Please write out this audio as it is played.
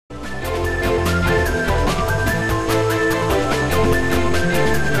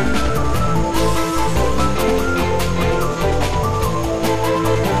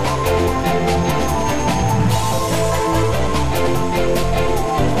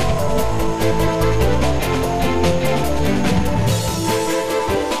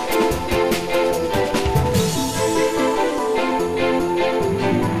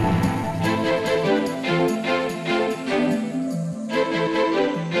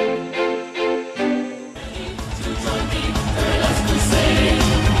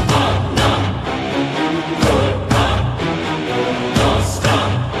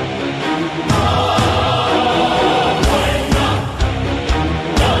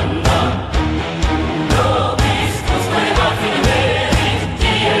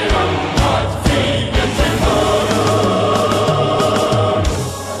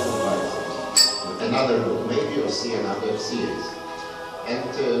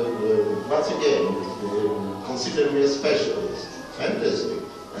once again, consider me a specialist. Fantasy,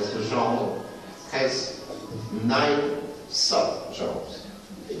 as a genre, has 9 sub-genres,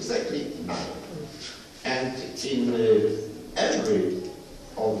 exactly 9. And in every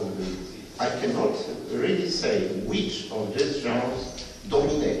of the, I cannot really say which of these genres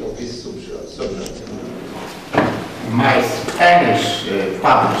dominate of this subgenre. My Spanish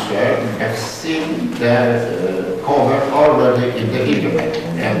publisher has seen the cover already in the internet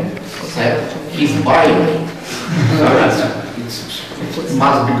and said he's buying it. So it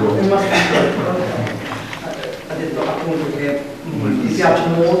must be good. Ha detto appunto che mi piace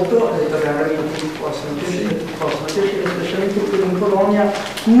molto, ha detto che raramente possono piacere, specialmente qui in Polonia,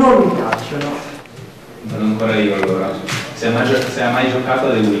 non mi piacciono. Non ancora io allora. Se ha mai giocato a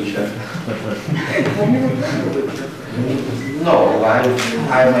The Witcher? No,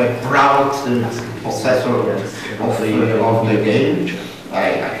 I'm a proud possessor of the game. I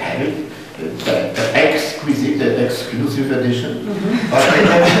have it. The exquisite, exclusive edition. But I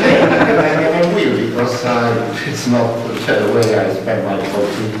never will, because it's not the way I spend my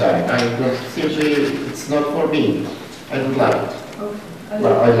free time. Simply, it's not for me. I don't like it.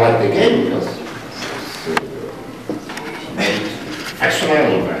 Well, I like the game because it's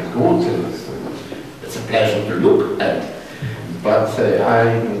fashionable, very good. It's a pleasure to look at. But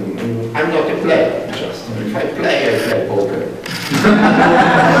I'm not a player, just. If I play poker.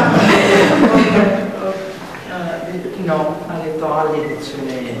 No, ha detto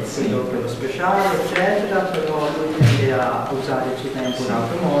all'edizione quello speciale, eccetera, però lui tende a usare il suo tempo in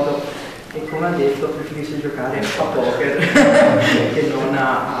altro modo e come ha detto preferisce giocare a poker che non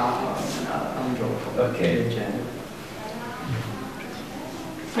a un gioco del genere.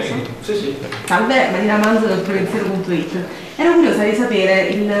 Sì. Salve, Manila Manzo da Oltrepensiero.it. Ero curiosa di sapere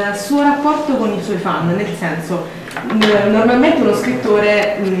il suo rapporto con i suoi fan, nel senso, normalmente uno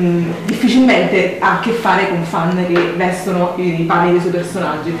scrittore difficilmente ha a che fare con fan che vestono i panni dei suoi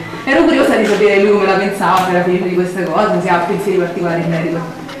personaggi. Ero curiosa di sapere lui come la pensava, se era felice di questa cosa, se ha pensieri particolari in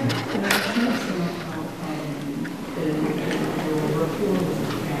merito.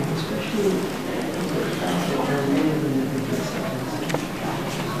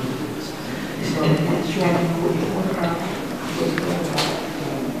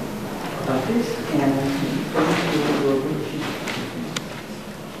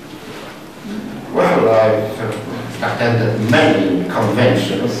 Well, I've attended many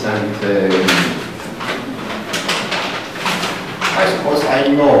conventions and I suppose I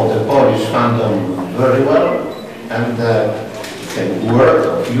know the Polish fandom very well and the world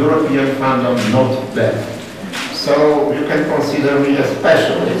of European fandom not bad. So you can consider me a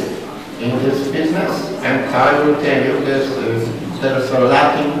specialist in this business, and I will tell you that there's a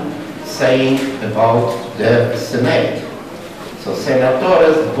Latin saying about the Senate. So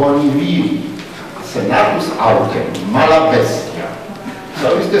senatores boni viri, senatus autem, mala bestia.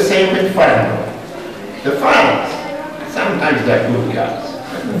 So it's the same with fandom. The fans, sometimes they're good guys,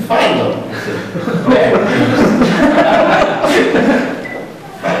 but the fandom is bad.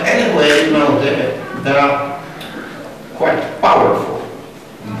 But anyway, you know, they are quite powerful.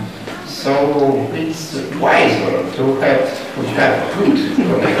 So it's wiser to have good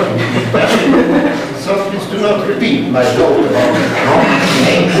connection with them. So please do not repeat my joke about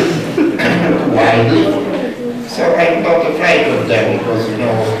procrastinating widely. So I'm not afraid of them because, you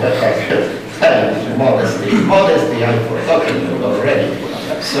know, modesty I've forgotten already.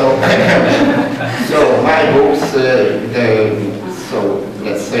 So, so my books, so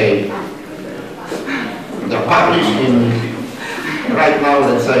let's say, they're published in right now,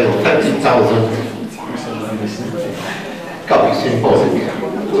 let's say 30,000 copies in Poland.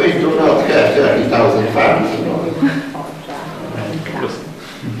 We do not have 30,000 fans, you know.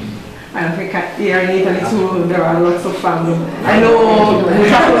 I don't think here in Italy too there are lots of fans. I know.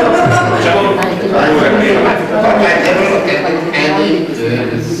 But I never attended any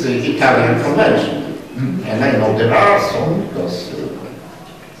Italian convention, and I know there are some because.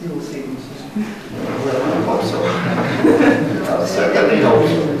 Certainly no.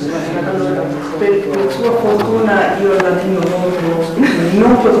 Per sua fortuna io il latino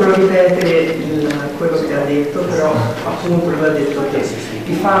non potrò ripetere quello che ha detto, però appunto lui ha detto che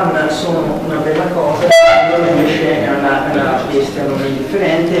i fan sono una bella cosa, invece è una bestia non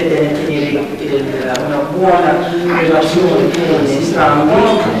indifferente e deve tenere una buona relazione con entrambi,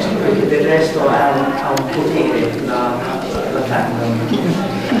 perché del resto ha un potere la fandom.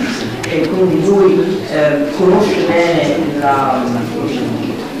 E quindi lui conosce bene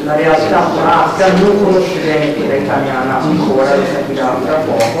la realtà polacca, non conosce bene quella italiana ancora, lo capirà tra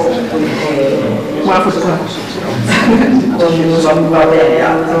poco. buona fortuna.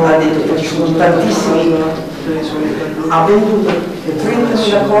 Ha detto che ci sono tantissimi, ha venduto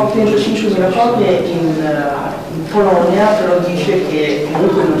 30.000 copie, 25.000 copie in Polonia, però dice che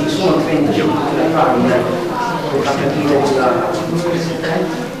comunque non ci sono 35.000 fan, a capire